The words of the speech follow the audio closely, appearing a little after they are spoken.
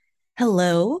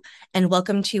Hello, and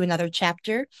welcome to another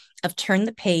chapter of Turn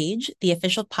the Page, the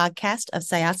official podcast of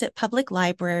Syosset Public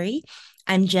Library.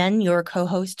 I'm Jen, your co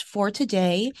host for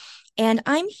today, and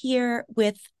I'm here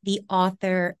with the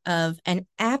author of an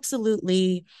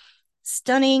absolutely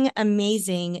stunning,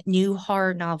 amazing new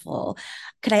horror novel.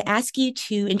 Could I ask you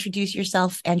to introduce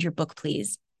yourself and your book,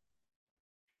 please?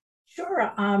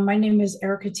 Sure. My name is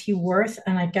Erica T. Worth,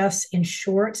 and I guess in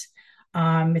short,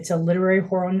 it's a literary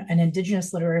horror, an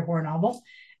indigenous literary horror novel.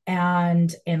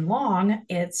 And in long,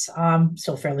 it's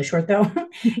still fairly short though.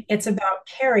 It's about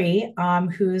Carrie,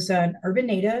 who's an urban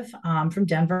native from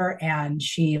Denver, and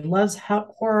she loves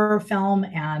horror film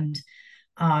and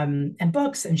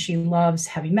books, and she loves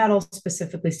heavy metal,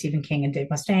 specifically Stephen King and Dave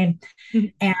Mustaine.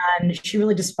 And she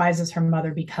really despises her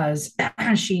mother because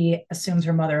she assumes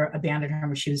her mother abandoned her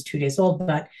when she was 2 days old.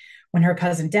 But when her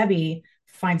cousin Debbie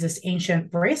finds this ancient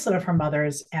bracelet of her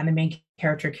mother's and the main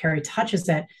character, Carrie, touches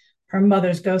it, her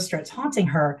mother's ghost starts haunting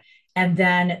her. And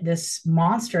then this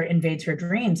monster invades her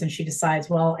dreams, and she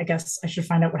decides, well, I guess I should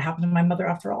find out what happened to my mother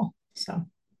after all. So,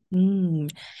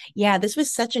 Mm. Yeah, this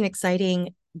was such an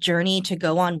exciting journey to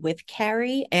go on with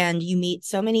Carrie, and you meet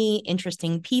so many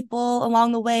interesting people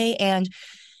along the way, and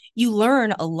you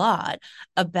learn a lot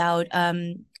about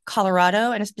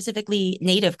Colorado and specifically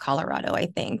native Colorado, I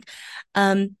think.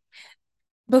 Um,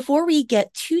 Before we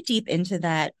get too deep into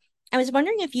that, I was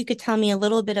wondering if you could tell me a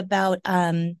little bit about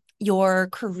your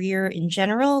career in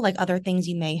general, like other things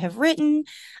you may have written,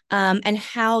 and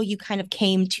how you kind of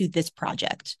came to this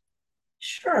project.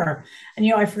 sure.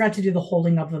 And I forgot to do the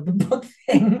holding up of the book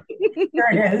thing. Here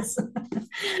it is.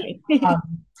 um,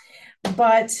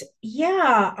 but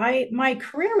yeah, I my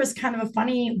career was kind of a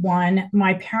funny one.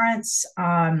 My parents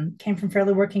came from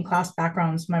fairly working class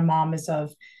backgrounds. My mom is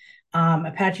of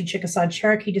Apache, Chickasaw,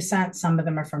 Cherokee descent. Some of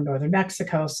them are from northern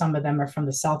Mexico. Some of them are from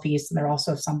the southeast, and they're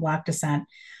also of some Black descent.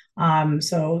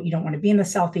 So you don't want to be in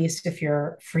the southeast if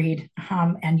you're freed,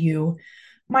 and you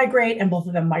migrate. And both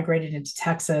of them migrated into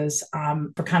Texas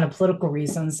for kind of political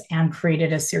reasons and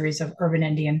created a series of urban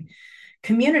Indian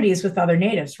communities with other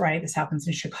natives. Right, this happens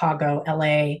in Chicago,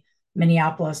 LA,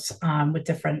 Minneapolis, with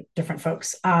different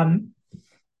folks. And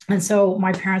so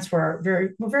my parents were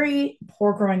very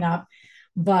poor growing up,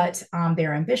 but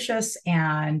they're ambitious,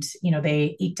 and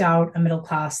they eked out a middle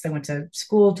class. They went to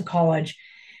school, to college,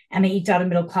 and they eked out a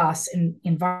middle class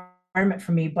environment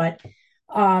for me. But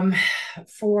um,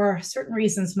 for certain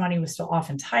reasons, money was still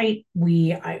often tight.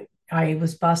 I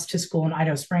was bused to school in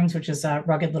Idaho Springs, which is a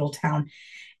rugged little town,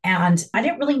 and I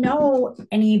didn't really know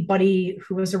anybody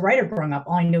who was a writer growing up.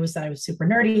 All I knew was that I was super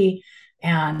nerdy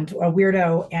and a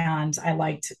weirdo, and I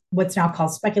liked what's now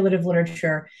called speculative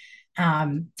literature.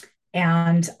 Um,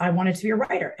 and I wanted to be a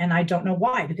writer, and I don't know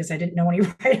why, because I didn't know any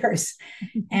writers.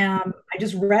 And I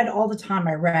just read all the time.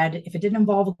 I read, if it didn't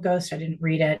involve a ghost, I didn't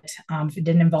read it. If it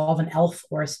didn't involve an elf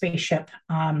or a spaceship.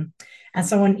 And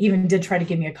someone even did try to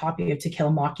give me a copy of To Kill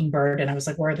a Mockingbird, and I was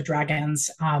like, where are the dragons?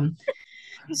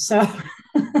 So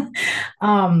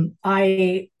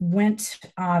I went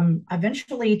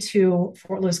eventually to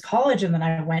Fort Lewis College, and then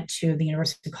I went to the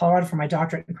University of Colorado for my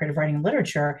doctorate in creative writing and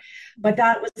literature. But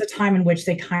that was the time in which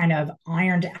they kind of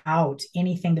ironed out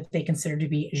anything that they considered to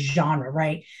be genre,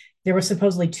 right? There were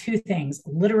supposedly two things,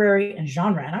 literary and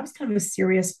genre. And I was kind of a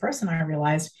serious person, I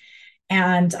realized.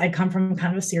 And I come from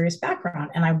kind of a serious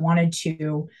background, and I wanted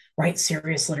to write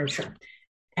serious literature.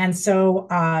 And so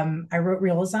I wrote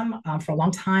realism for a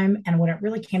long time. And when it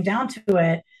really came down to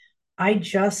it, I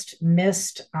just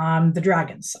missed the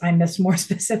dragons. I missed more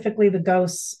specifically the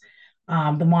ghosts,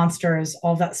 the monsters,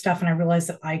 all that stuff. And I realized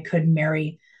that I could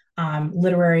marry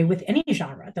literary with any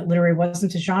genre, that literary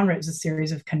wasn't a genre, it was a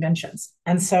series of conventions.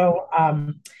 And so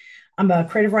I'm a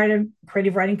creative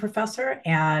writing professor,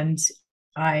 and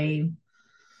I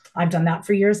I've done that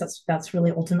for years. That's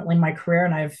really ultimately my career,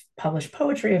 and I've published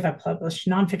poetry, I've published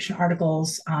nonfiction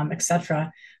articles,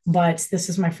 etc. But this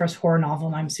is my first horror novel,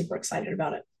 and I'm super excited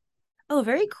about it. Oh,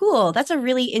 very cool. That's a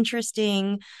really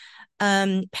interesting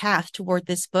path toward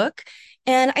this book.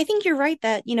 And I think you're right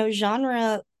that,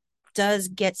 genre does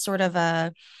get sort of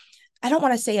a, I don't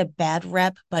want to say a bad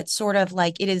rep, but sort of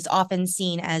like it is often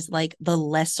seen as like the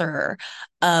lesser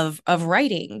of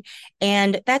writing.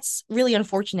 And that's really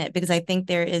unfortunate because I think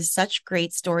there is such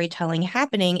great storytelling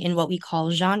happening in what we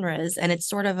call genres. And it's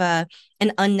sort of a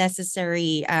an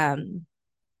unnecessary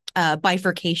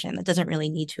bifurcation that doesn't really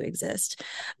need to exist.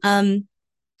 Um,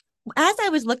 as I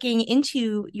was looking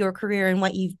into your career and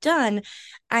what you've done,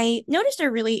 I noticed a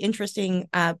really interesting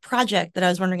project that I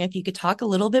was wondering if you could talk a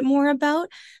little bit more about.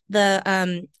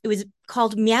 It was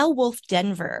called Meow Wolf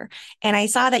Denver, and I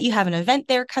saw that you have an event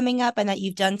there coming up, and that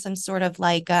you've done some sort of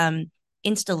like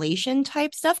installation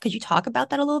type stuff. Could you talk about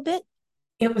that a little bit?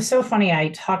 It was so funny. I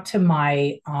talked to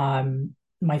my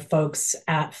folks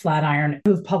at Flatiron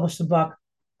who've published the book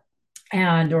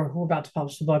and or who are about to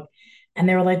publish the book, and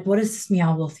they were like, "What is this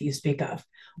meow wolf you speak of?"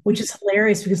 Which is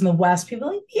hilarious because in the West, people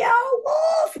are like meow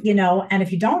wolf, And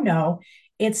if you don't know,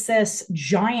 it's this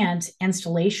giant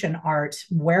installation art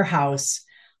warehouse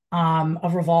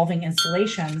of revolving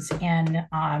installations in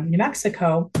New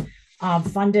Mexico,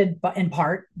 funded in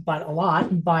part, but a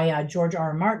lot by George R.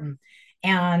 R. Martin.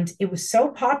 And it was so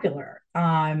popular.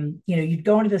 You'd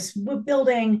go into this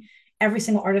building, every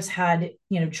single artist had,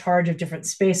 charge of different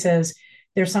spaces.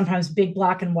 There's sometimes big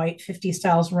black and white 50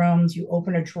 styles rooms. You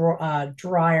open a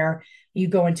dryer, you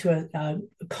go into a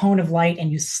cone of light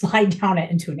and you slide down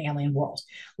it into an alien world.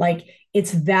 Like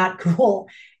it's that cool.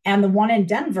 And the one in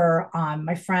Denver,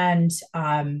 my friend,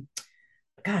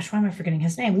 gosh, why am I forgetting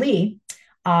his name? Lee,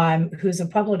 who's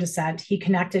of Pueblo descent, he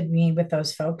connected me with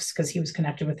those folks because he was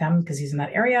connected with them because he's in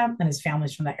that area and his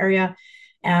family's from that area.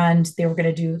 And they were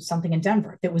going to do something in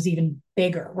Denver that was even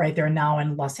bigger, right? They're now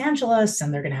in Los Angeles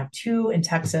and they're going to have two in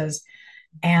Texas.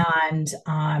 And,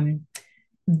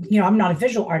 I'm not a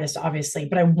visual artist, obviously,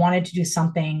 but I wanted to do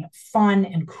something fun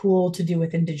and cool to do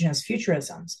with Indigenous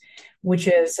futurisms, which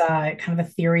is kind of a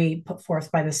theory put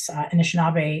forth by this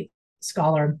Anishinaabe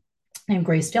scholar named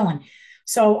Grace Dillon.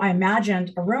 So I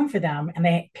imagined a room for them, and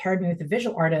they paired me with a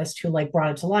visual artist who like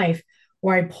brought it to life,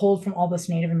 where I pulled from all this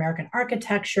Native American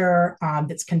architecture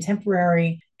that's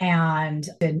contemporary, and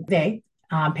they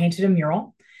painted a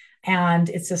mural, and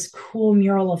it's this cool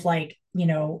mural of like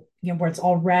where it's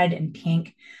all red and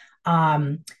pink,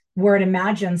 where it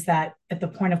imagines that at the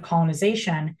point of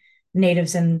colonization,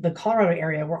 natives in the Colorado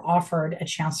area were offered a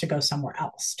chance to go somewhere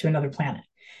else to another planet.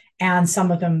 And some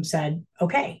of them said,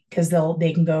 okay, because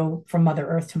they can go from Mother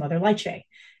Earth to Mother Lychae.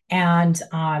 And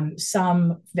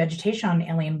some vegetation on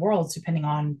alien worlds, depending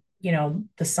on,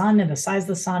 the sun and the size of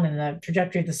the sun and the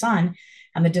trajectory of the sun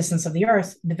and the distance of the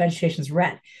Earth, the vegetation is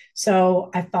red. So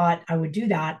I thought I would do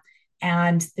that.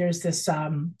 And there's this,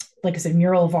 like I said,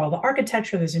 mural of all the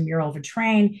architecture. There's a mural of a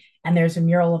train, and there's a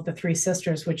mural of the three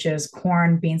sisters, which is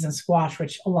corn, beans, and squash,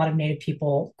 which a lot of Native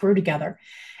people grew together.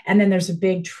 And then there's a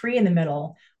big tree in the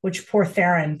middle, which poor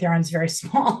Theron's very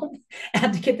small,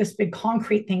 had to get this big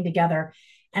concrete thing together.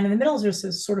 And in the middle, there's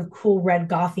this sort of cool red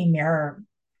gothy mirror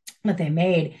that they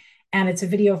made. And it's a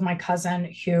video of my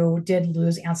cousin who did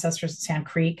lose ancestors at Sand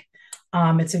Creek.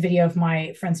 It's a video of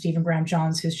my friend Stephen Graham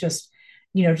Jones, who's just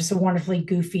a wonderfully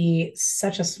goofy,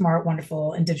 such a smart,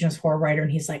 wonderful Indigenous horror writer.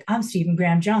 And he's like, I'm Stephen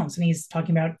Graham Jones. And he's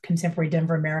talking about contemporary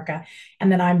Denver, America.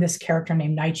 And then I'm this character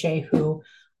named Nyche who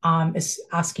is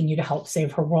asking you to help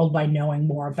save her world by knowing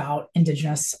more about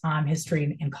Indigenous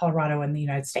history in Colorado and the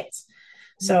United States.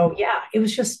 So yeah,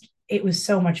 it was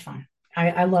so much fun.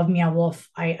 I love Meow Wolf.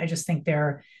 I just think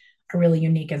they're a really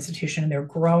unique institution, and they're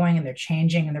growing and they're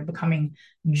changing and they're becoming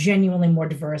genuinely more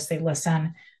diverse. They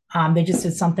listen. They just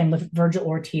did something with Virgil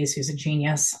Ortiz, who's a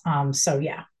genius. So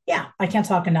yeah, I can't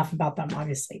talk enough about them,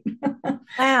 obviously.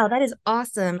 Wow, that is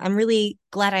awesome. I'm really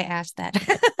glad I asked that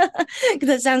because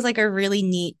it sounds like a really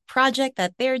neat project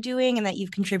that they're doing and that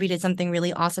you've contributed something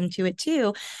really awesome to it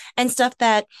too. And stuff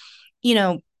that, you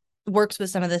know, works with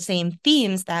some of the same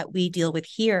themes that we deal with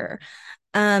here.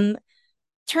 Um,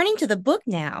 Turning to the book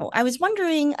now, I was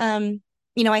wondering,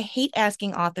 I hate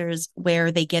asking authors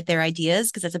where they get their ideas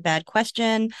because that's a bad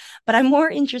question, but I'm more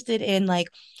interested in like,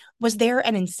 was there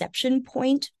an inception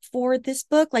point for this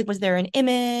book? Like, was there an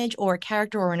image or a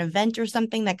character or an event or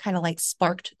something that kind of like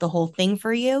sparked the whole thing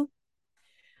for you?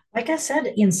 Like I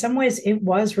said, in some ways, it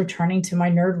was returning to my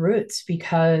nerd roots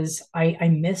because I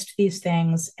missed these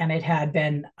things, and it had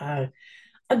been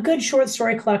a good short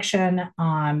story collection,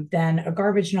 then a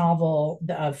garbage novel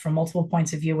from multiple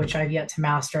points of view, which I've yet to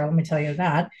master. Let me tell you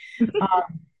that.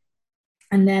 Um,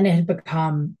 and then it had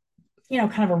become,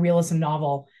 kind of a realism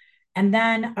novel. And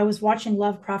then I was watching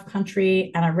Lovecraft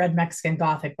Country, and I read Mexican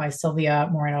Gothic by Sylvia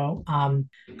Moreno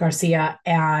Garcia,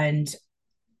 and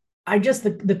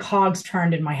the cogs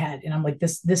turned in my head, and I'm like,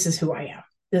 this is who I am.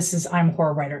 I'm a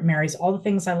horror writer. It marries all the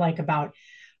things I like about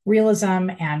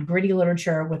realism and gritty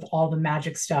literature with all the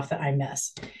magic stuff that I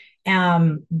miss.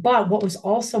 But what was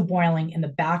also boiling in the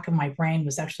back of my brain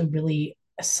was actually really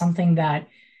something that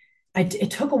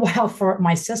it took a while for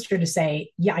my sister to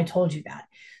say, yeah, I told you that.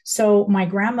 So my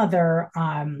grandmother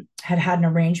had an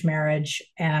arranged marriage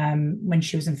when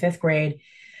she was in fifth grade.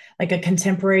 like a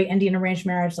contemporary Indian arranged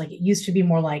marriage. Like it used to be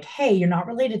more like, hey, you're not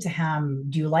related to him.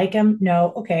 Do you like him?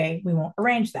 No. Okay, we won't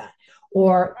arrange that.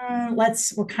 Or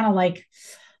we're kind of like,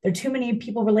 there are too many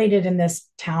people related in this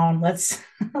town. Let's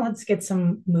get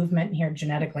some movement here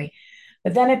genetically.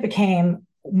 But then it became,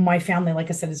 my family,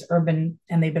 like I said, is urban,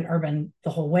 and they've been urban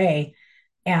the whole way.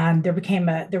 And there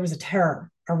was a terror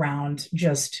around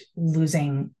just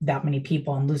losing that many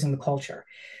people and losing the culture.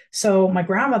 So my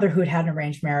grandmother, who had had an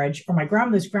arranged marriage, or my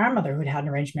grandmother's grandmother, who had had an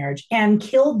arranged marriage and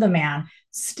killed the man,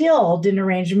 still didn't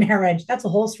arrange a marriage. That's a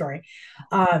whole story,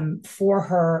 for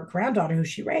her granddaughter who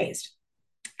she raised.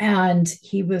 And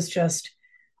he was just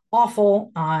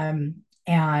awful.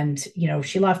 And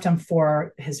she left him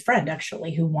for his friend,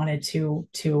 actually, who wanted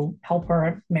to help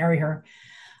her marry her.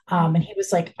 And he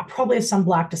was like probably of some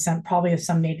black descent, probably of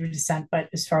some native descent, but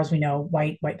as far as we know,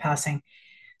 white passing.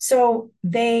 So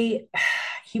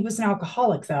he was an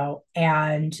alcoholic though,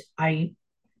 and I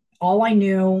all I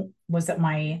knew was that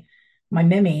my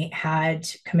Mimi had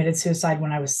committed suicide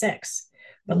when I was 6.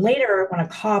 But later, when a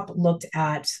cop looked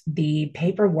at the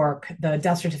paperwork, the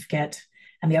death certificate,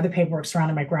 and the other paperwork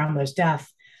surrounding my grandmother's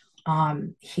death,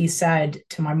 he said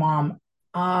to my mom,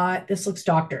 "This looks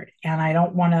doctored, and I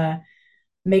don't want to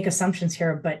make assumptions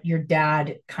here, but your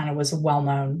dad kind of was a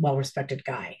well-known, well-respected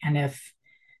guy, and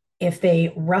if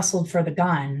they wrestled for the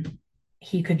gun,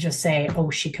 he could just say,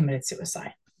 'Oh, she committed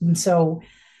suicide.'" And so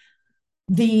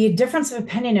the difference of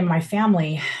opinion in my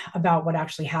family about what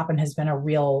actually happened has been a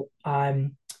real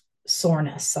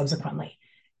soreness subsequently.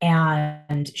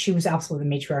 And she was absolutely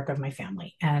the matriarch of my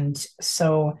family. And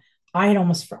so I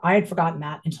had forgotten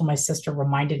that until my sister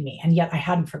reminded me. And yet I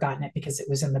hadn't forgotten it because it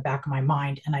was in the back of my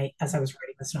mind. And as I was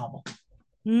writing this novel.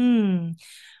 Mm,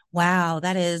 wow,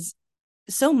 that is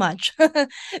so much.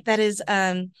 That is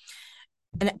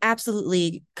an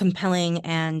absolutely compelling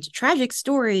and tragic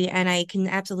story, and I can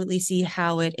absolutely see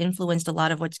how it influenced a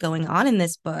lot of what's going on in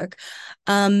this book.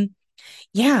 Um,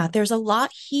 yeah, there's a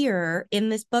lot here in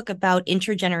this book about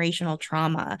intergenerational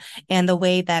trauma and the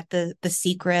way that the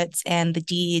secrets and the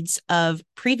deeds of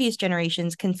previous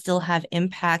generations can still have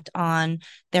impact on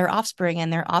their offspring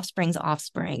and their offspring's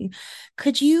offspring.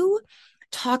 Could you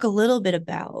talk a little bit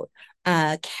about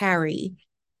Carrie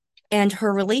and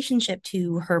her relationship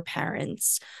to her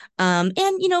parents, and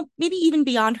maybe even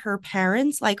beyond her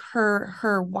parents, like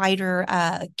her wider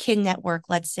kin network,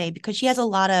 let's say, because she has a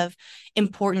lot of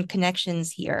important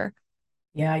connections here.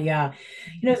 Yeah, yeah.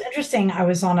 It's interesting. I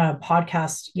was on a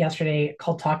podcast yesterday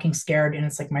called Talking Scared, and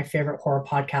it's like my favorite horror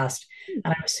podcast.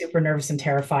 And I was super nervous and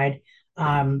terrified.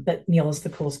 But Neil is the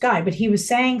coolest guy. But he was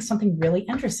saying something really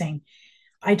interesting.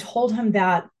 I told him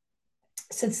that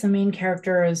since the main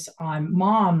character's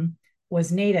mom was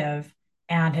native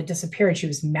and had disappeared, she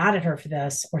was mad at her for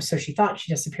this, or so she thought. She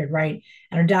disappeared, right?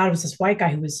 And her dad was this white guy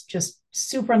who was just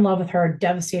super in love with her,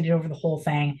 devastated over the whole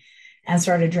thing, and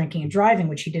started drinking and driving,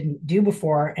 which he didn't do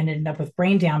before, and ended up with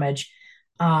brain damage.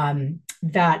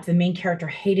 That the main character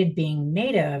hated being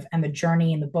native, and the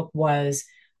journey in the book was,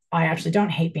 I actually don't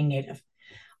hate being native.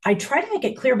 I try to make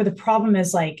it clear, but the problem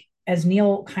is, like, as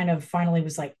Neil kind of finally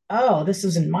was like, oh, this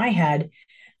is in my head,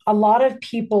 a lot of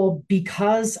people,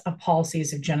 because of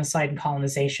policies of genocide and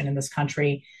colonization in this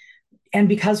country, and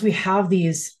because we have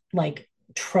these like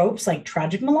tropes like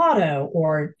tragic mulatto,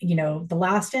 or the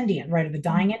last Indian, right, or the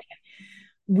dying Indian,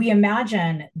 we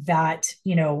imagine that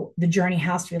the journey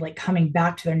has to be like coming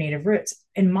back to their native roots.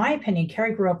 In my opinion,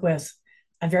 Carrie grew up with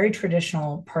a very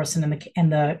traditional person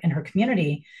in her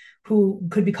community, who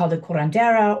could be called a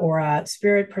curandera, or a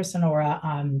spirit person, or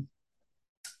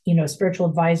a spiritual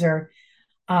advisor.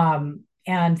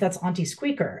 And that's Auntie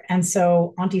Squeaker. And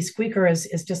so Auntie Squeaker is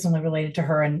distantly related to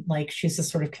her. And like, she's this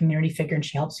sort of community figure, and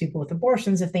she helps people with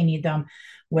abortions if they need them,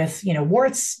 with,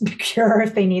 warts cure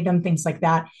if they need them, things like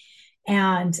that.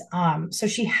 And so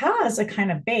she has a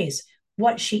kind of base.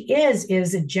 What she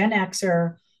is a Gen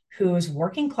Xer who's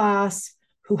working class,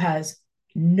 who has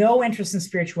no interest in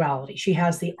spirituality. She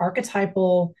has the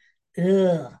archetypal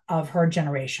of her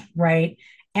generation, right?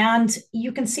 And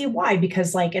you can see why,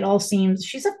 because like it all seems,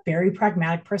 she's a very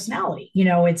pragmatic personality.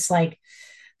 It's like,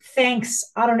 thanks,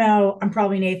 I don't know, I'm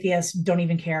probably an atheist, don't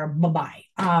even care, bye-bye.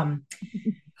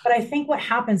 But I think what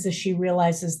happens is she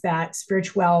realizes that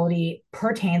spirituality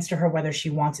pertains to her whether she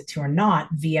wants it to or not,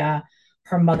 via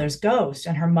her mother's ghost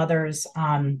and her mother's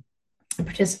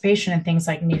participation in things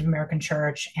like Native American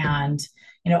church and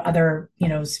other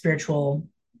spiritual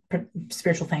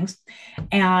things,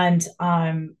 and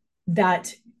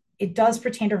that it does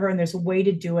pertain to her, and there's a way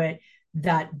to do it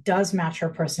that does match her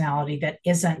personality, that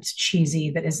isn't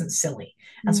cheesy, that isn't silly.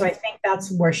 And so I think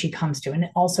that's where she comes to. And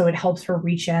also it helps her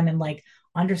reach in and like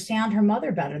understand her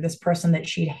mother better, this person that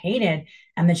she'd hated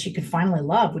and that she could finally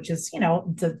love, which is,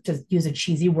 to use a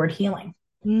cheesy word, healing.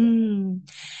 Mm.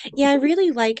 Yeah, I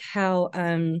really like how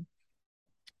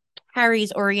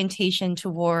Harry's orientation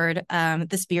toward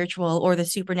the spiritual or the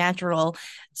supernatural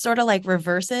sort of like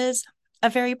reverses a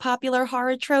very popular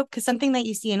horror trope. Because something that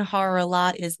you see in horror a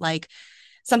lot is like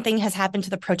something has happened to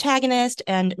the protagonist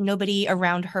and nobody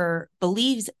around her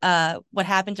believes what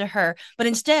happened to her. But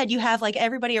instead, you have like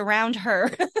everybody around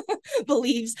her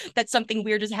believes that something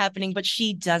weird is happening, but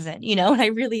she doesn't, you know? And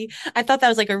I thought that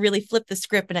was like a really flip the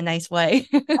script in a nice way.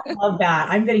 Love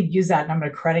that. I'm going to use that and I'm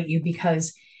going to credit you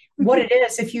because what it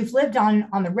is, if you've lived on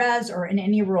the res or in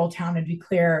any rural town, to be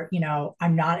clear,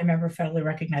 I'm not a member of federally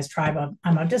recognized tribe.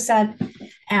 I'm of descent,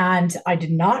 and I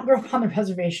did not grow up on the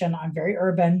reservation. I'm very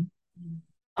urban.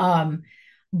 Um,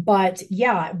 but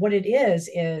yeah, what it is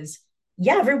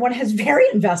yeah, everyone has very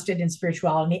invested in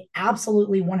spirituality. They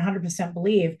absolutely 100%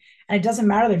 believe, and it doesn't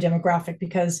matter their demographic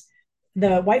because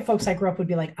the white folks I grew up would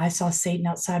be like, I saw Satan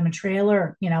outside my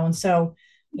trailer, and so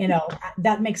you know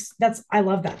that's I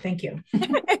love that. Thank you.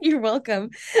 You're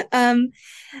welcome. Um,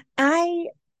 I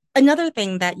Another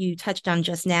thing that you touched on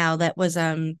just now that was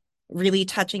really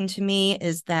touching to me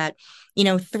is that,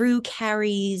 through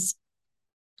Carrie's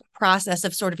process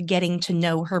of sort of getting to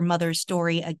know her mother's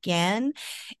story again,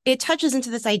 it touches into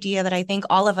this idea that I think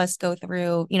all of us go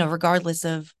through, regardless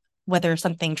of whether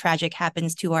something tragic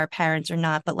happens to our parents or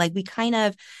not. But like we kind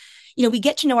of, we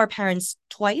get to know our parents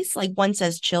twice, like once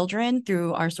as children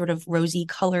through our sort of rosy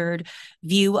colored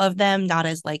view of them, not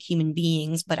as like human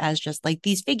beings, but as just like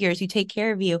these figures who take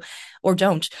care of you or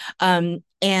don't.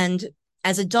 And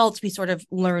as adults, we sort of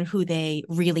learn who they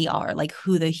really are, like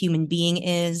who the human being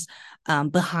is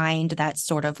behind that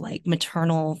sort of like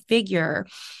maternal figure.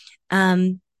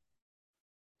 Um,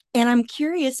 and I'm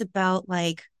curious about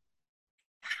like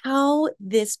how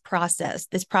this process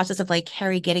of like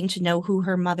Carrie getting to know who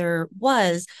her mother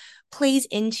was, plays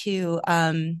into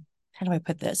how do I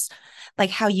put this? Like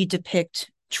how you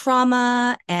depict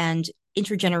trauma and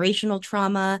intergenerational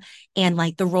trauma and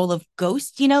like the role of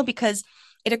ghosts, because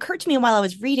it occurred to me while I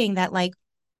was reading that like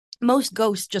most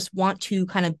ghosts just want to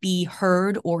kind of be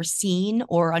heard or seen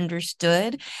or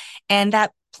understood. And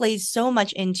that plays so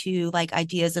much into like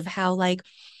ideas of how like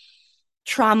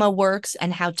trauma works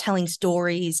and how telling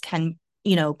stories can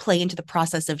play into the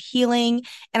process of healing.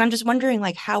 And I'm just wondering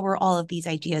like how were all of these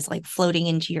ideas like floating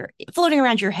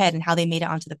around your head and how they made it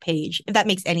onto the page, if that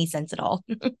makes any sense at all.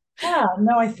 Yeah,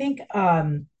 no, I think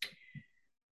on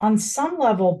some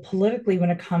level, politically, when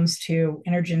it comes to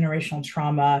intergenerational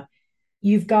trauma,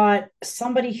 you've got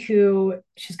somebody who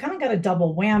she's kind of got a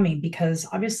double whammy because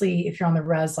obviously, if you're on the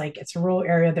res, like it's a rural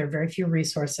area, there are very few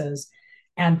resources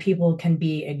and people can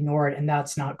be ignored, and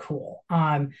that's not cool.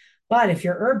 But if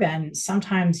you're urban,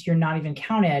 sometimes you're not even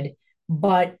counted.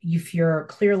 But if you're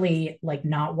clearly like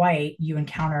not white, you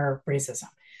encounter racism.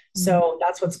 So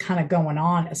that's what's kind of going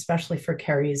on, especially for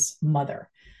Carrie's mother.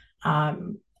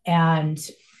 And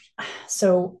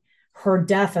so her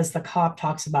death, as the cop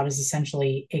talks about, is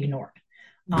essentially ignored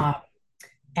uh,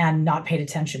 and not paid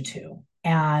attention to.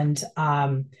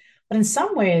 But in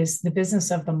some ways, the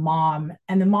business of the mom,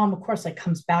 and the mom, of course, like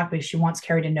comes back because she wants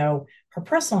Carrie to know her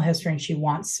personal history and she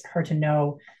wants her to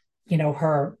know,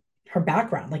 her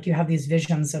background. Like you have these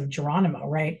visions of Geronimo,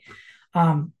 right?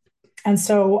 Um, and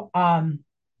so,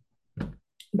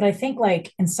 but I think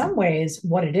like in some ways,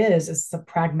 what it is the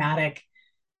pragmatic,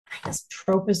 I guess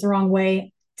trope is the wrong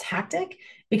way, tactic,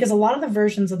 because a lot of the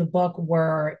versions of the book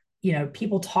were,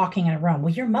 people talking in a room.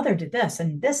 Well, your mother did this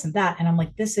and this and that. And I'm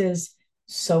like, this is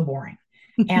so boring.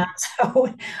 And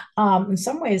so, in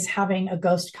some ways, having a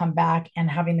ghost come back and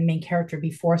having the main character be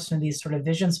forced into these sort of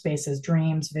vision spaces,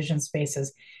 dreams, vision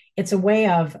spaces, it's a way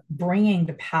of bringing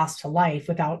the past to life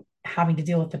without having to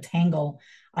deal with the tangle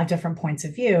of different points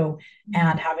of view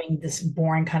and having this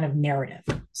boring kind of narrative.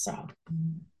 So,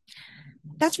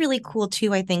 That's really cool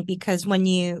too, I think, because when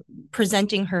you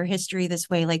presenting her history this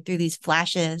way, like through these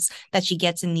flashes that she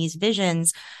gets in these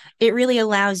visions, it really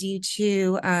allows you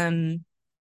to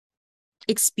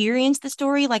experience the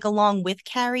story like along with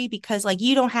Carrie, because like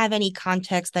you don't have any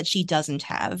context that she doesn't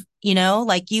have,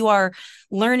 like you are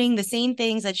learning the same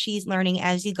things that she's learning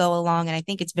as you go along. And I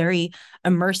think it's very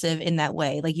immersive in that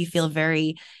way. Like you feel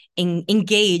very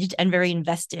engaged and very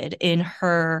invested in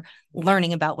her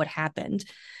learning about what happened.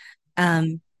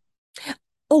 Um,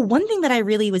 Oh, one thing that I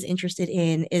really was interested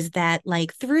in is that,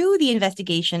 like, through the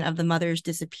investigation of the mother's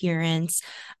disappearance,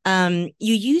 you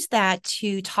use that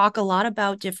to talk a lot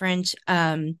about different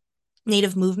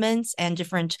Native movements and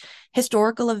different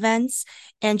historical events.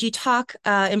 And you talk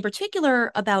in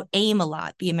particular about AIM a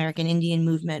lot, the American Indian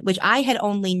Movement, which I had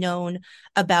only known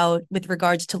about with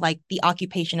regards to like the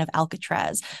occupation of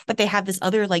Alcatraz. But they have this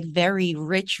other like very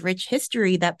rich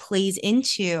history that plays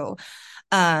into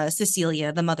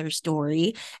Cecilia, the mother's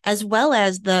story, as well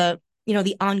as the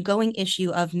ongoing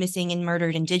issue of missing and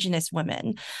murdered Indigenous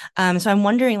women. So I'm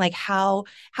wondering, like, how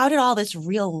did all this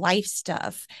real life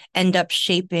stuff end up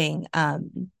shaping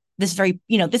this very,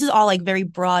 this is all like very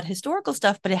broad historical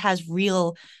stuff, but it has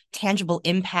real tangible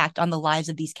impact on the lives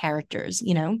of these characters,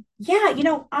 you know? Yeah,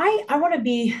 I want to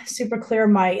be super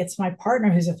clear. It's my partner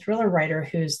who's a thriller writer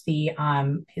who's the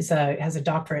he's a has a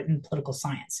doctorate in political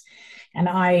science, and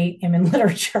I am in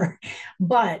literature.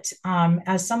 But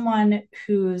as someone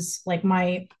who's like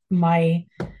my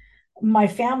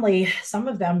family, some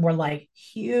of them were like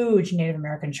huge Native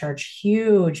American church,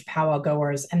 huge powwow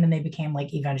goers, and then they became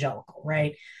like evangelical,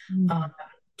 right? Mm. Um,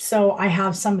 so I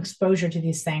have some exposure to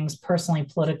these things personally,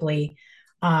 politically,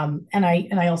 and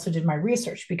I also did my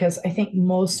research because I think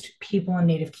most people in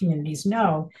Native communities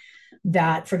know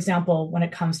that, for example, when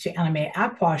it comes to Anna Mae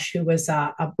Aquash, who was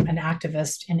an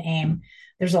activist in AIM,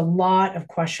 there's a lot of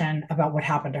question about what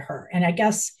happened to her, and I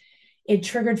guess it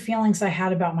triggered feelings I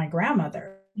had about my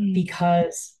grandmother Mm.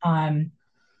 because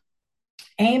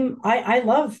AIM, I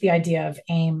love the idea of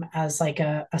AIM as like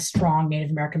a strong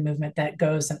Native American movement that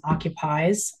goes and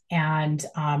occupies and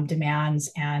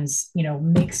demands and,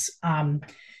 makes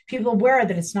people aware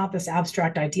that it's not this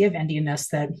abstract idea of Indianness,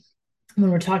 that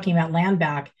when we're talking about land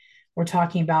back, we're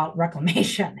talking about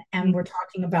reclamation and we're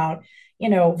talking about,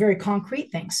 very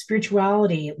concrete things,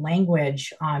 spirituality,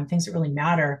 language, things that really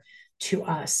matter to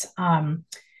us.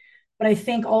 But I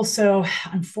think also,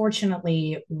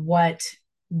 unfortunately,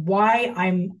 why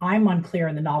I'm unclear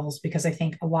in the novels, because I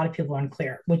think a lot of people are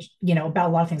unclear, which about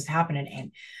a lot of things that happen in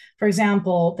AIM. For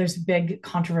example, there's a big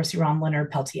controversy around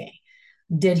Leonard Peltier.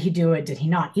 Did he do it? Did he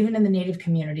not? Even in the Native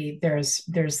community, there's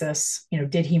this,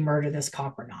 did he murder this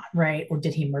cop or not, right? Or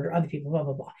did he murder other people? Blah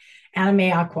blah blah. Anna Mae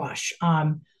Aquash.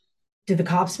 Did the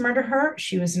cops murder her?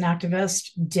 She was an activist.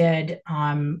 Did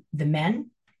the men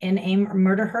in AIM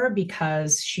murder her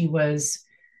because she was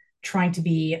trying to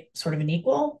be sort of an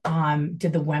equal?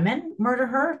 Did the women murder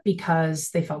her because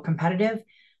they felt competitive?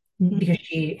 Because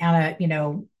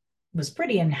Anna, was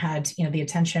pretty and had, the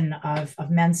attention of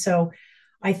men. So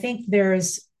I think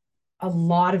there's a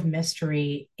lot of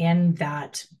mystery in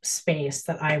that space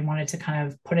that I wanted to kind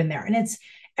of put in there. And it's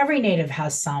every native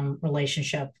has some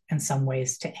relationship in some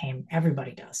ways to AIM.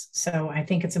 Everybody does. So I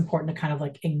think it's important to kind of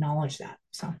like acknowledge that.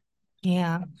 So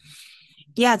Yeah.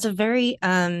 Yeah, it's a very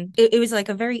it was like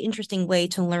a very interesting way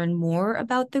to learn more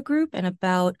about the group and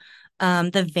about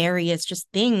the various just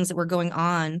things that were going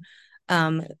on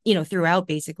throughout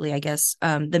basically, I guess,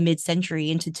 the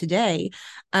mid-century into today.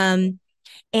 And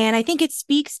I think it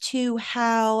speaks to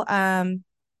how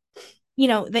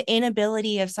the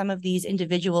inability of some of these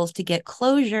individuals to get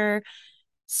closure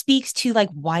speaks to like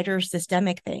wider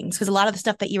systemic things, because a lot of the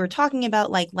stuff that you were talking about,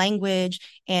 like language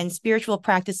and spiritual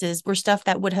practices, were stuff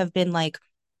that would have been like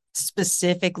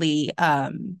specifically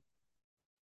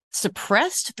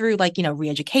suppressed through like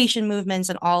re-education movements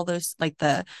and all those like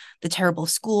the terrible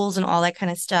schools and all that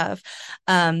kind of stuff.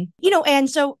 And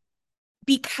so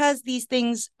because these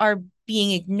things are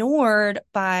being ignored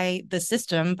by the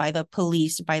system, by the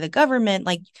police, by the government,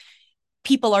 like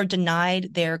people are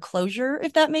denied their closure,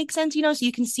 if that makes sense. So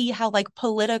you can see how like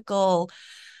political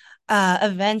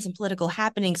events and political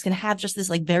happenings can have just this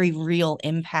like very real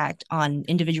impact on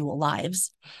individual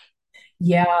lives.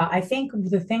 yeah, I think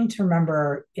the thing to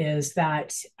remember is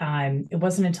that it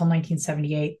wasn't until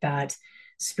 1978 that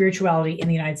spirituality in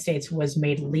the United States was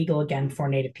made legal again for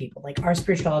Native people. Like our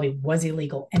spirituality was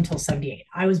illegal until 78.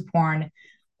 I was born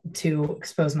to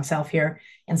expose myself here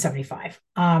in 75.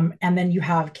 And then you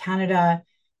have Canada,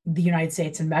 the United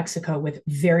States, and Mexico with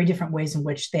very different ways in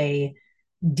which they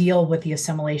deal with the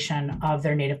assimilation of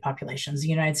their native populations. The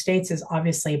United States is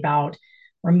obviously about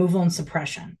removal and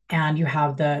suppression, and you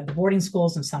have the boarding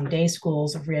schools and some day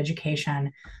schools of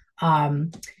re-education.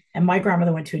 And my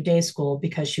grandmother went to a day school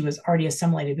because she was already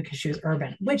assimilated because she was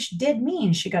urban, which did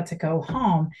mean she got to go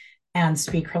home and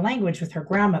speak her language with her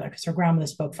grandmother because her grandmother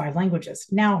spoke 5 languages.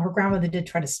 Now, her grandmother did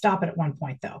try to stop it at one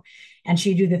point, though. And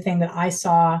she do the thing that I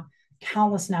saw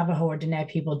countless Navajo or Diné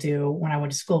people do when I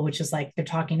went to school, which is like they're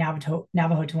talking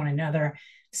Navajo to one another.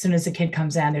 As soon as the kid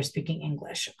comes in, they're speaking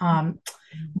English.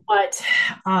 But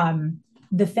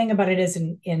the thing about it is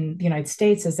in the United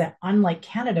States is that unlike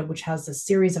Canada, which has a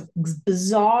series of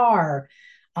bizarre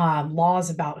laws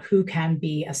about who can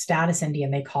be a status Indian,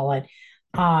 they call it,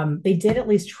 They did at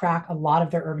least track a lot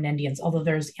of their urban Indians, although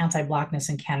there's anti-Blackness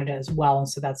in Canada as well. And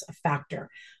so that's a factor.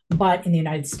 But in the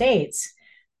United States,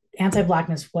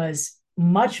 anti-Blackness was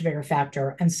much bigger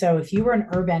factor. And so if you were an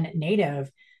urban native,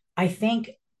 I think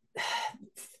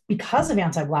because of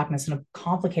anti-Blackness in a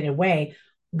complicated way,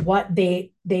 what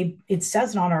they it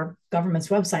says it on our government's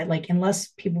website, like unless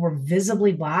people were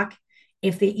visibly Black,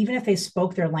 if they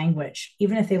spoke their language,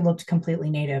 even if they looked completely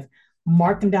native,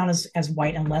 mark them down as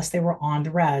white unless they were on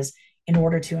the res in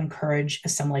order to encourage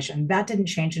assimilation. That didn't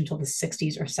change until the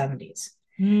 60s or 70s.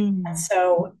 And Mm.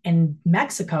 so in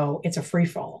Mexico, it's a free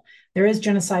for all. There is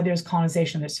genocide, there's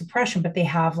colonization, there's suppression, but they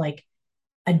have like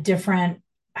a different,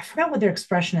 I forgot what their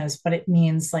expression is, but it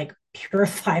means like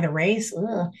purify the race,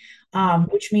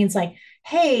 which means like,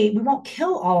 hey, we won't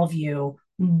kill all of you,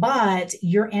 but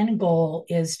your end goal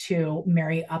is to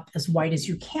marry up as white as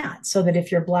you can, so that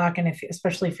if you're Black and if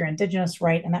especially if you're Indigenous,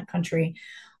 right, in that country,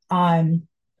 um,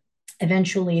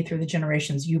 eventually through the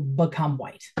generations you become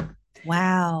white,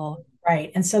 Wow.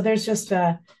 right? And so there's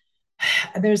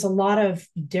a lot of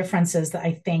differences that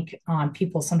I think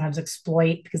people sometimes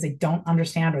exploit because they don't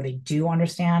understand or they do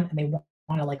understand and they want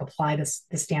to like apply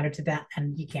the standard to that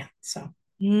and you can't. So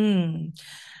Mm.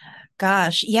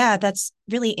 Gosh, yeah, that's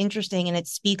really interesting. And it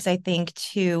speaks, I think,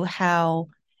 to how,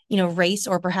 race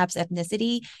or perhaps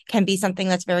ethnicity can be something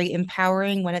that's very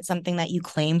empowering when it's something that you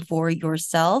claim for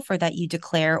yourself or that you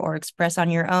declare or express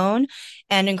on your own,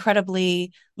 and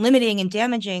incredibly limiting and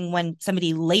damaging when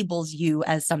somebody labels you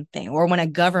as something or when a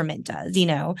government does.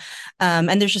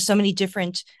 And there's just so many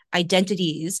different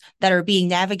identities that are being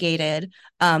navigated,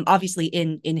 obviously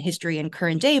in history and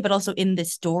current day, but also in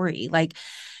this story. Like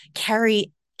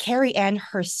Carrie Carrie and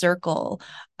her circle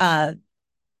uh,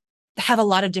 have a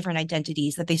lot of different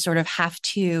identities that they sort of have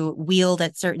to wield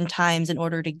at certain times in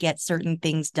order to get certain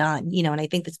things done. And I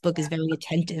think this book is very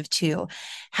attentive to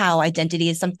how identity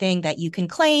is something that you can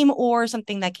claim or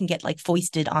something that can get like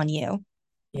foisted on you.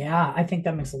 yeah, I think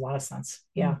that makes a lot of sense. Mm.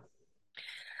 Yeah.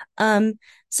 Um,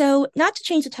 so not to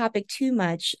change the topic too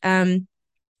much,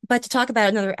 but to talk about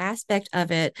another aspect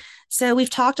of it. So we've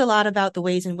talked a lot about the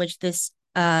ways in which this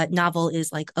novel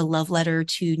is like a love letter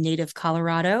to native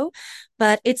Colorado,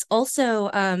 but it's also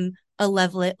a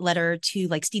letter to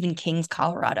like Stephen King's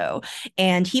Colorado.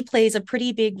 And he plays a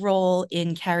pretty big role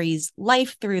in Carrie's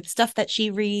life through the stuff that she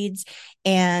reads.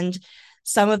 And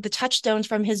some of the touchstones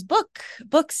from his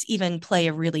books even play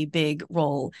a really big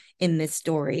role in this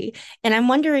story. And I'm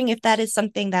wondering if that is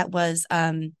something that was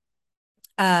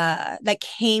that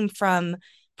came from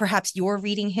perhaps your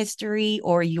reading history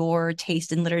or your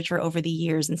taste in literature over the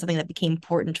years and something that became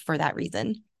important for that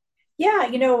reason. Yeah,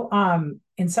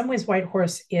 in some ways, White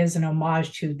Horse is an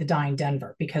homage to the dying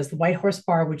Denver because the White Horse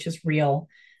Bar, which is real,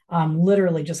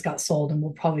 literally just got sold and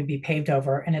will probably be paved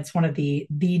over. And it's one of the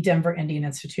Denver Indian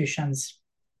institutions.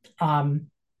 Um,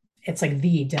 it's like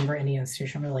the Denver Indian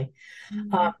institution, really. Um,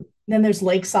 Mm. then there's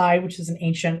Lakeside, which is an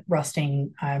ancient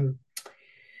rusting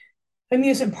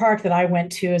amusement park that I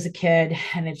went to as a kid,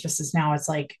 and it just is now. It's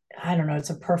like I don't know. It's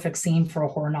a perfect scene for a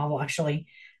horror novel, actually.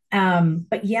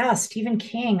 But yeah, Stephen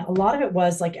King. A lot of it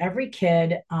was like every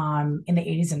kid in the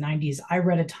 80s and 90s. I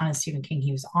read a ton of Stephen King.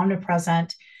 He was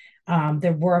omnipresent.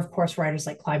 There were, of course, writers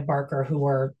like Clive Barker who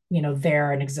were,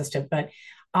 there and existed. But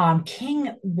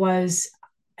King was,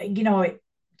 you know,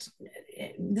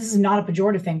 this is not a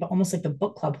pejorative thing, but almost like the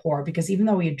book club horror, because even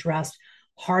though he addressed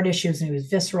hard issues and he was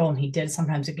visceral and he did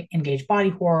sometimes engage body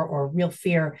horror or real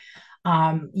fear,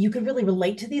 you could really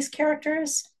relate to these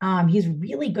characters. He's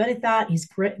really good at that. He's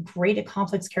great at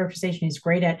complex characterization. He's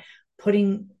great at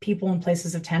putting people in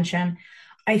places of tension.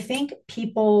 I think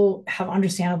people have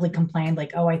understandably complained,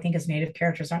 like, oh, I think his native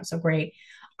characters aren't so great.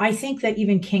 I think that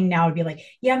even King now would be like,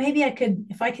 yeah, maybe I could,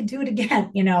 if I could do it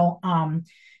again,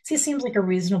 he seems like a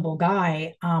reasonable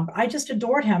guy. I just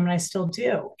adored him and I still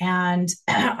do. And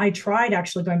I tried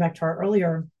actually going back to our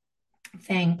earlier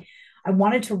thing. I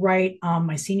wanted to write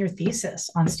my senior thesis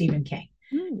on Stephen King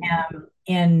Mm.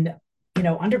 in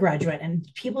undergraduate, and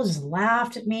people just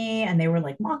laughed at me and they were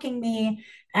like mocking me.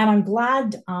 And I'm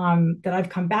glad that I've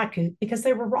come back because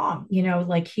they were wrong.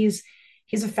 Like he's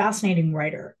a fascinating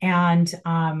writer, and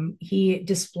he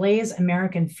displays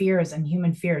American fears and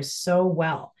human fears so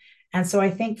well. And so I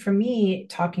think for me,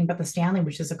 talking about the Stanley,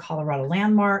 which is a Colorado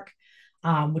landmark,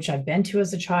 which I've been to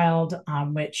as a child,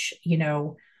 which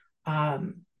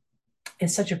um,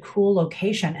 is such a cool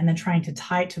location, and then trying to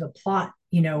tie it to the plot,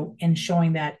 and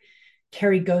showing that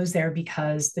Carrie goes there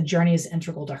because the journey is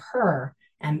integral to her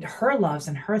and her loves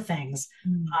and her things.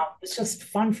 Mm. It's just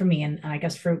fun for me, and I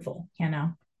guess fruitful.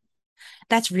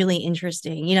 That's really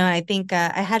interesting. I think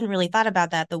I hadn't really thought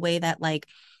about that the way that like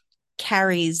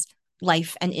Carrie's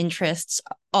life and interests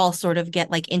all sort of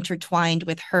get like intertwined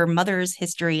with her mother's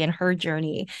history and her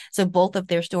journey. So both of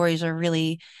their stories are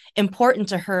really important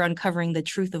to her uncovering the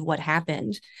truth of what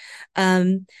happened.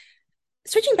 Um,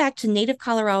 Switching back to native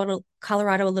Colorado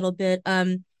a little bit.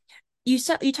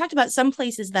 You talked about some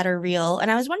places that are real, and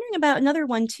I was wondering about another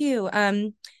one too.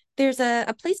 There's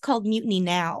a place called Mutiny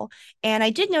Now, and I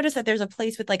did notice that there's a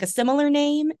place with like a similar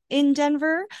name in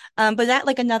Denver. But that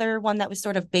like another one that was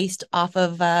sort of based off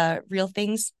of real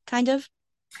things, kind of.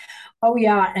 Oh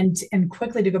yeah, and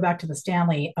quickly to go back to the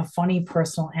Stanley, a funny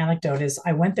personal anecdote is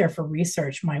I went there for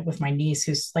research my with my niece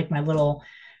who's like my little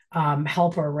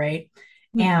helper, right?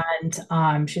 Hmm.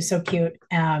 And she's so cute.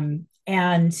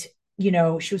 And you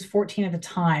know, she was 14 at the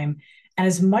time. And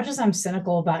as much as I'm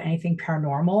cynical about anything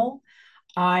paranormal,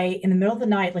 I in the middle of the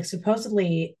night, like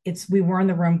supposedly it's we were in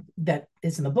the room that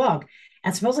is in the book,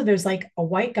 and supposedly there's like a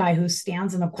white guy who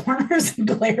stands in the corners and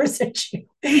glares at you.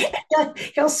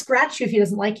 He'll scratch you if he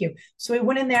doesn't like you. So we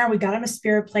went in there, we got him a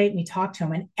spirit plate, and we talked to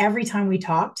him. And every time we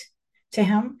talked to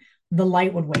him, the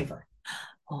light would waver.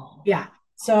 Oh. Yeah.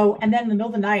 So and then in the middle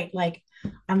of the night, like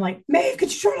I'm like, Maeve,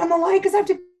 could you turn on the light? Because I have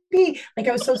to pee. Like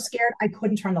I was so scared I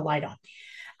couldn't turn the light on.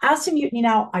 As to Mutiny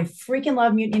Now, I freaking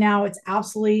love Mutiny Now. It's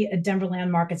absolutely a Denver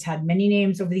landmark. It's had many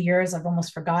names over the years. I've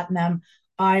almost forgotten them.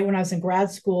 When I was in grad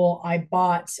school, I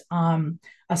bought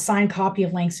a signed copy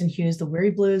of Langston Hughes, The Weary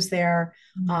Blues there.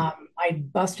 Mm. I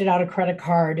busted out a credit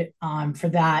card for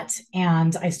that.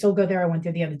 And I still go there. I went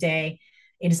there the other day.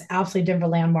 It is absolutely Denver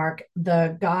landmark.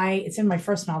 The guy, it's in my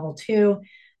first novel too.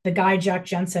 The guy Jack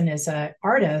Jensen is an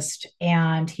artist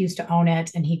and he used to own it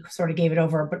and he sort of gave it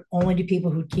over, but only to people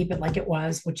who'd keep it like it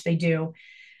was, which they do.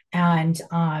 And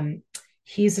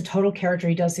he's a total character.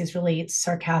 He does these really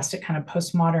sarcastic kind of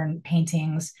postmodern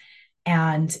paintings.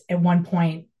 And at one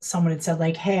point, someone had said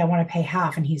like, "Hey, I want to pay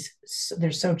half," and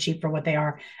they're so cheap for what they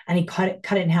are. And he cut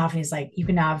it in half, and he's like, "You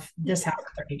can have this half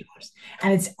for $30."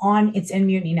 And it's in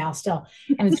Mutiny Now still,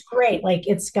 and it's great. Like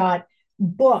it's got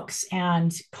books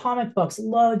and comic books,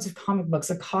 loads of comic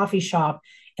books, a coffee shop.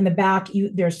 In the back,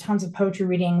 there's tons of poetry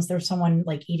readings. There's someone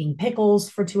like eating pickles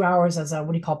for 2 hours as a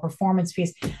what do you call performance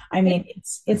piece. I mean,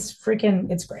 it's freaking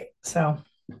it's great. So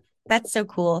That's so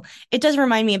cool. It does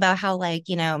remind me about how, like,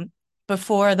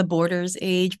 before the Borders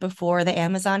age, before the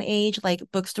Amazon age, like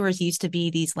bookstores used to be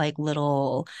these like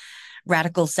little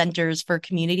radical centers for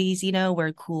communities,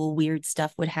 where cool, weird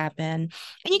stuff would happen.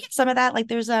 And you get some of that. Like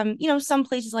there's some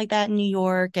places like that in New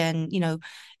York and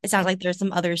it sounds like there's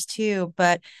some others too.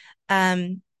 But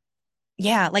um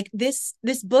yeah, like this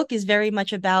book is very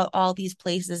much about all these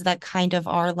places that kind of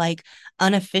are like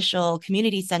unofficial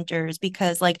community centers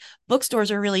because like bookstores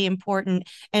are really important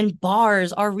and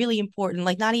bars are really important.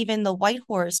 Like not even the White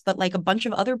Horse, but like a bunch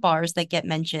of other bars that get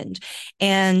mentioned.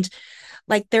 And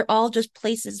like they're all just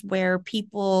places where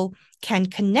people can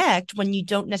connect when you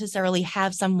don't necessarily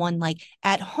have someone like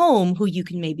at home who you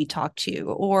can maybe talk to,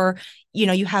 or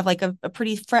you have like a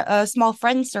pretty small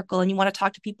friend circle and you want to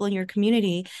talk to people in your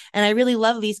community. And I really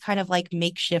love these kind of like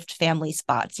makeshift family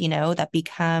spots, that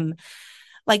become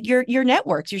like your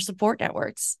networks, your support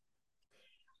networks.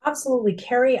 absolutely,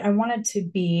 Carrie, I wanted to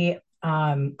be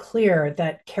clear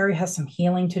that Carrie has some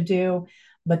healing to do,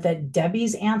 but that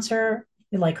Debbie's answer,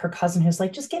 like her cousin who's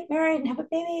like, just get married and have a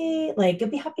baby, like you'll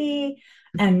be happy.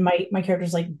 And my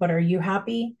character's like, but are you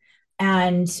happy?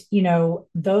 And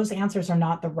those answers are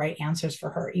not the right answers for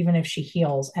her, even if she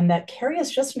heals. And that Carrie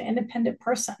is just an independent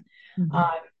person. Um,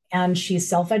 Mhm. and she's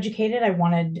self-educated. I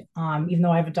wanted, even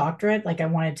though I have a doctorate, like I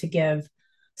wanted to give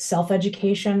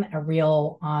self-education a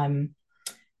real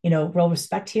real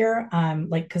respect here.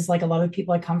 Like, because like a lot of the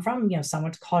people I come from, some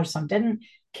went to college, some didn't.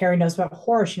 Carrie knows about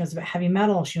horror. She knows about heavy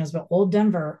metal. She knows about old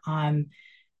Denver.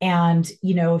 And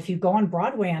if you go on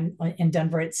Broadway in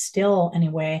Denver, it's still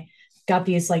anyway got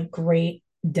these like great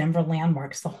Denver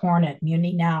landmarks. The Hornet,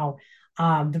 Mutiny Now,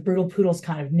 the Brutal Poodle's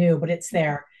kind of new, but it's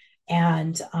there.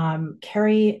 And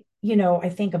Carrie, I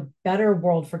think a better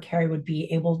world for Carrie would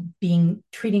be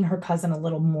treating her cousin a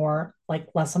little more like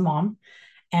less a mom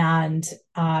and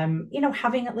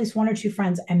having at least one or two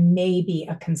friends and maybe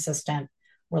a consistent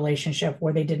relationship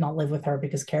where they did not live with her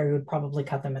because Carrie would probably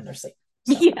cut them in their sleep.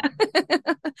 So Yeah.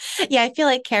 Yeah, I feel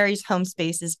like Carrie's home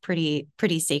space is pretty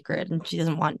sacred and she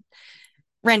doesn't want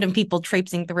random people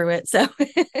traipsing through it. So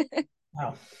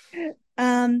wow.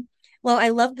 Um, well, I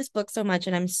love this book so much,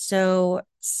 and I'm so,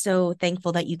 so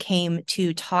thankful that you came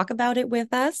to talk about it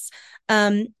with us.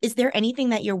 Is there anything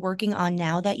that you're working on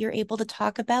now that you're able to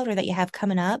talk about or that you have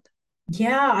coming up?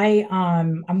 Yeah,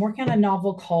 I'm working on a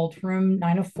novel called Room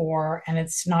 904, and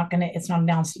it's not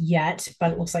announced yet,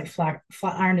 but it looks like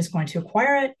Flatiron is going to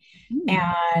acquire it. Mm.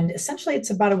 And essentially it's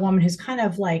about a woman who's kind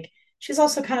of like, she's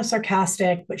also kind of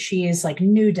sarcastic, but she is like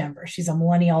new Denver. She's a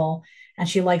millennial and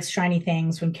she likes shiny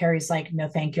things when Carrie's like, no,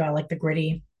 thank you. I like the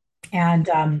gritty. And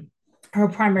her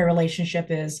primary relationship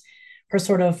is her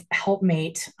sort of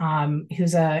helpmate,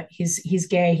 he's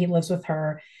gay, he lives with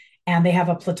her, and they have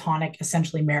a platonic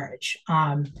essentially marriage.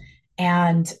 And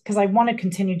because I want to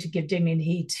continue to give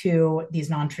dignity to these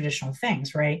non-traditional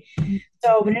things, right?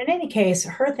 So, but in any case,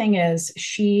 her thing is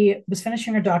she was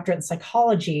finishing her doctorate in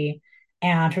psychology,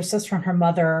 and her sister and her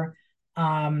mother,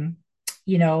 um,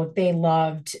 they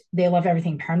love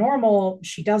everything paranormal.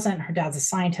 She doesn't. Her dad's a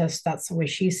scientist. That's the way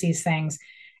she sees things.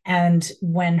 And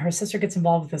when her sister gets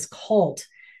involved with this cult,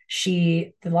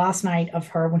 the last night of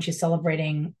her when she's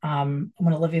celebrating, when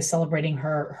Olivia's celebrating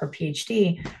her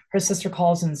PhD, her sister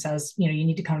calls and says, you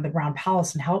need to come to the Brown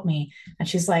Palace and help me. And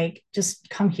she's like, just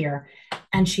come here,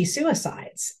 and she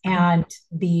suicides. And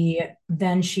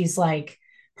then she's like,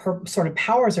 her sort of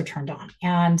powers are turned on,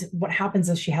 and what happens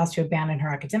is she has to abandon her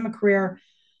academic career.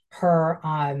 Her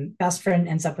best friend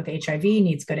ends up with HIV,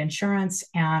 needs good insurance,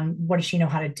 and what does she know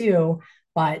how to do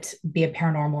but be a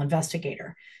paranormal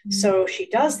investigator? So she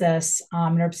does this,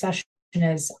 and her obsession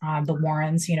is the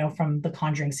Warrens, from the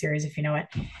Conjuring series, if you know it.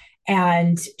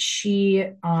 And she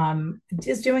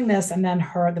is doing this, and then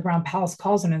the Brown Palace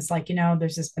calls and it's like,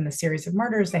 there's just been a series of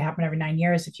murders. They happen every 9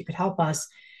 years. If you could help us,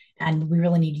 and we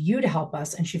really need you to help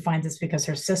us. And she finds it's because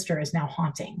her sister is now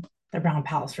haunting the Brown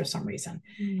Palace for some reason.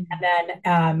 And Mm.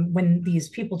 then when these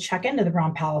people check into the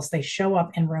Brown Palace, they show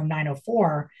up in room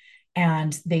 904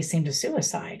 and they seem to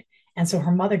suicide. And so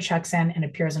her mother checks in and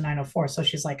appears in 904. So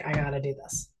she's like, I got to do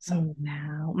this. So Oh,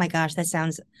 wow. My gosh, that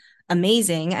sounds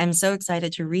amazing. I'm so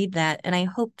excited to read that. And I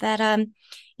hope that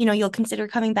you'll consider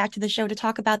coming back to the show to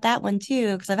talk about that one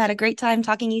too, because I've had a great time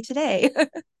talking to you today.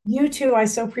 you too. I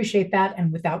so appreciate that.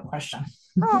 And without question.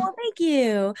 Oh, thank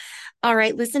you. All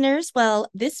right, listeners. Well,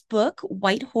 this book,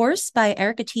 White Horse by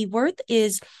Erica T. Worth,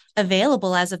 is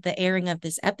available as of the airing of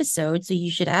this episode. So you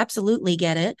should absolutely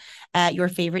get it at your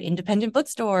favorite independent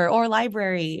bookstore or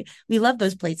library. We love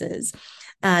those places.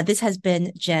 This has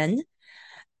been Jen,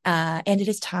 and it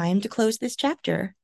is time to close this chapter.